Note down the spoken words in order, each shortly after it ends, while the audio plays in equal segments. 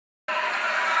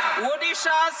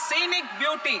Odisha's scenic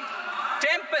beauty,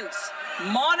 temples,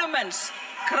 monuments,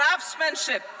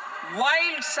 craftsmanship,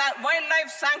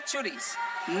 wildlife sanctuaries,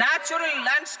 natural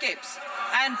landscapes,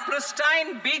 and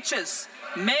pristine beaches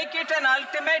make it an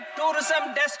ultimate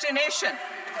tourism destination.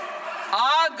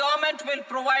 Our government will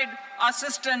provide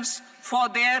assistance for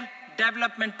their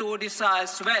development to Odisha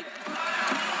as well.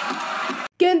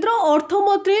 केन्द्र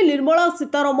अर्थमंत्री निर्मला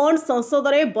सीतारमण संसद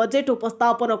में budget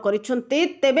उपस्थापन करिसेंते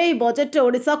तेबे ई budget रे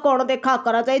ओडिशा को अणदेखा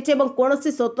करा जायछि एवं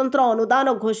कोनोसी स्वतंत्र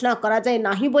अनुदान घोषणा करा जाय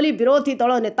नाही बोली विरोधी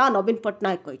दल नेता नवीन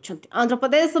पटनायक कहिसेंते। आंध्र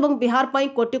प्रदेश एवं बिहार पई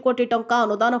कोटी कोटी टंका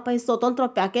अनुदान पई स्वतंत्र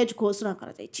पैकेज घोषणा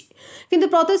करा जायछि किंतु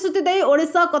प्रतिश्रुति दे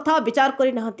ओडिशा कथा विचार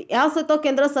करि नाहंती। या सहित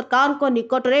केन्द्र सरकार को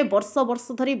निकट रे वर्ष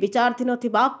वर्ष धरि विचाराधीन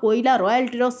थिबा कोइला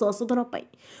रॉयल्टी रो संशोधन पई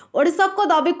ओडिशा को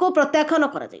दाबी को प्रत्याख्यान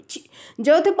करा जायछि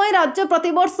जेथि पई राज्य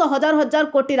प्रतिवर्ष हजार हजार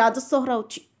कोटी राजस्व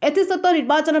हराउछि। एथिसहित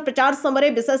निर्वाचन प्रचार समय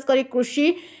विशेषकर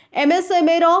कृषि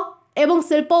एमएसएमई एवं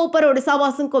शिल्प उपर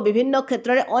ओडिशावासी को विभिन्न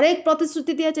क्षेत्र में अनेक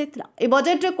प्रतिश्रुति दि जाइथिला। ए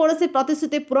बजेट रे कोनोसी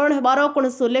प्रतिश्रुति पूरण हेबार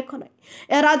कोनोसी उल्लेख नै।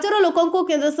 ए राज्यर लोकंको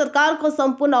केंद्र सरकार को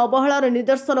संपूर्ण अवहेलार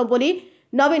निदर्शन बोली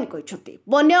नवीन कहिसथि।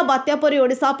 बन्या बात्या परि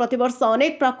ओडिशा प्रतिवर्ष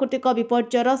अनेक प्राकृतिक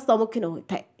विपर्ययर सम्मुखीन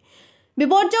होइथाय।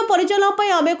 विपर्यय परिचालन पर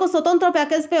आम एक स्वतंत्र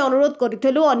पैकेज पे अनुरोध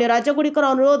करूँ। अन्य राज्यगुड़िकर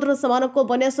अनुरोध से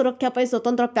बन्या सुरक्षा पर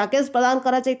स्वतंत्र पैकेज प्रदान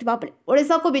करा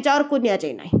को विचार को निया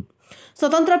जाय नाही।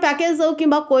 स्वतंत्र पैकेज हो कि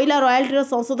कोयला रॉयल्टी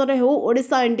संशोधन हो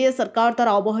ओडिशा एनडीए सरकार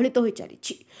द्वारा अवहेलित हो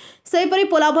चली। सेहीपरि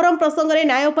पोलाभरम प्रसंग में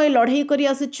न्याय पर लड़ई कर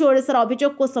ओडिशार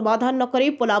अभियोग को समाधान न करी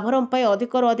पोलाभरम पर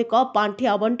अधिकरू अधिक पांठि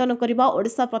आवंटन करने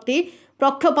ओडिशा प्रति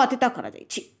पक्षपातिता करा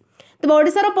जायछि। तेज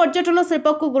ओडिशार पर्यटन शिल्प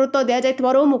को गुरुत्व दिया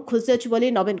जाइथिबारु मु खुशी अछि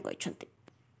बोली नवीन कहिसथि।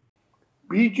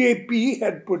 BJP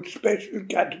had put special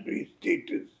category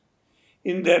status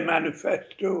in their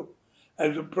manifesto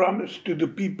as a promise to the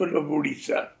people of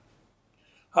Odisha.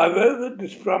 However,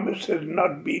 this promise has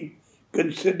not been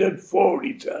considered for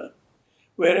Odisha,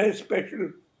 whereas special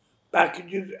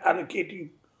packages allocating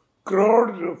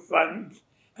crores of funds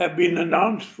have been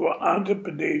announced for Andhra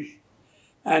Pradesh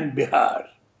and Bihar.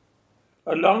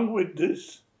 Along with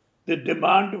this, the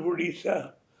demand of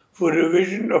Odisha for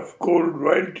revision of coal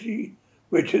royalty,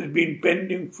 which has been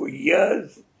pending for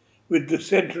years with the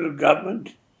central government,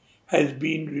 has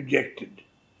been rejected,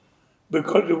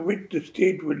 because of which the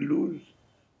state will lose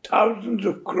thousands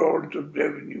of crores of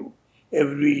revenue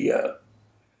every year.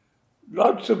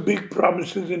 Lots of big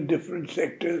promises in different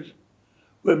sectors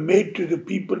were made to the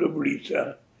people of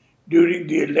Odisha during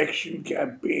the election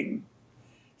campaign,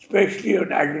 especially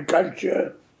on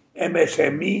agriculture,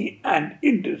 MSME and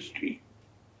industry.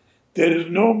 There is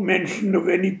no mention of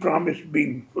any promise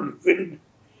being fulfilled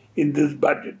in this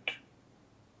budget.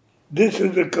 This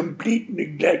is a complete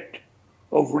neglect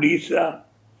of Odisha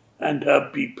and her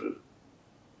people.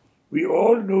 We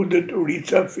all know that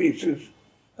Odisha faces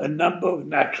a number of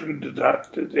natural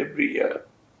disasters every year,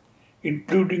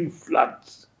 including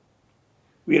floods.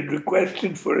 We had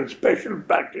requested for a special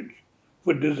package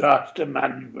for disaster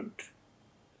management.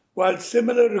 While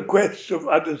similar requests of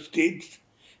other states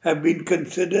have been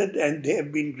considered and they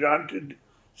have been granted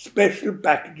special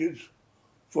packages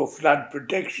for flood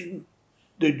protection,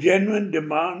 the genuine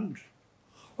demand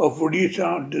of Odisha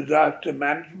on disaster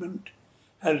management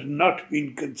has not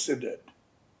been considered.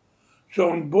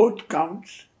 So on both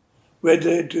counts,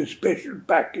 whether it is special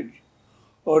package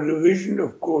or revision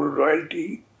of coal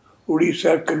royalty,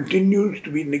 Odisha continues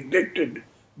to be neglected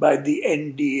by the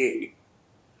NDA.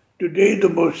 Today, the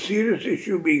most serious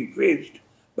issue being faced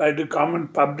by the common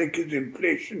public is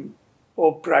inflation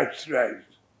or price rise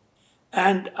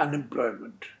and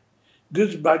unemployment.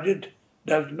 This budget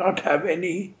does not have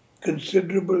any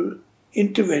considerable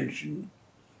intervention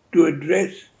to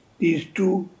address these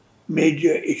two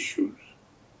major issues.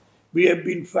 We have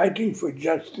been fighting for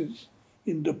justice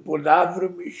in the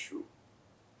Polavaram issue,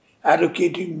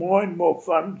 allocating more and more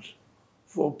funds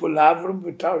for Polavaram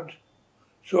without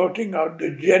sorting out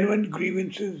the genuine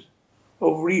grievances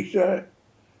of Odisha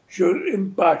shows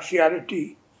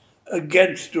impartiality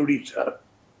against Odisha.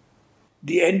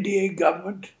 The NDA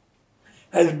government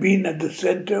has been at the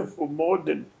center for more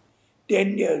than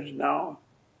 10 years now,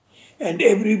 and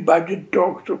every budget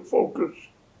talks of focus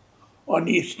on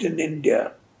Eastern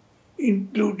India,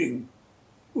 including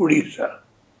Odisha.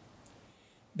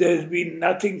 There has been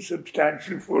nothing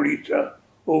substantial for Odisha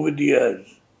over the years,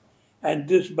 and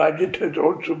this budget has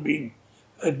also been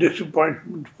a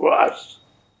disappointment for us.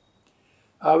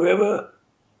 However,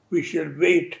 we shall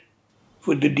wait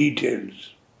for the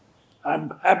details.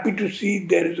 I'm happy to see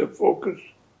there is a focus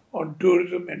on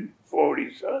tourism in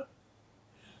Odisha.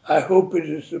 I hope it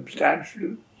is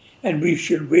substantial and we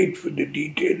shall wait for the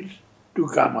details to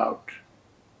come out.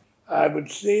 I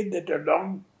would say that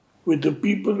along with the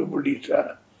people of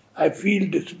Odisha, I feel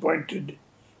disappointed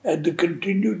at the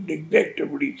continued neglect of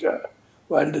Odisha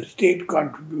while the state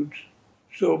contributes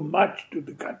so much to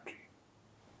the country.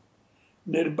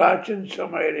 निर्वाचन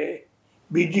समय रे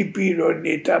BJP रो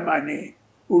नेता माने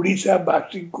ओडिशा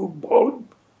वासी को बहुत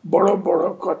बड़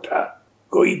बड़ कथा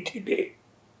कही थिले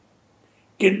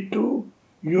किंतु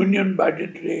यूनियन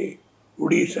बजेट रे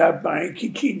ओडिशा पाए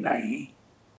किछि नाही।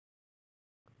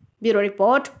 Bureau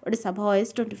report, Odisha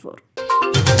voice 24।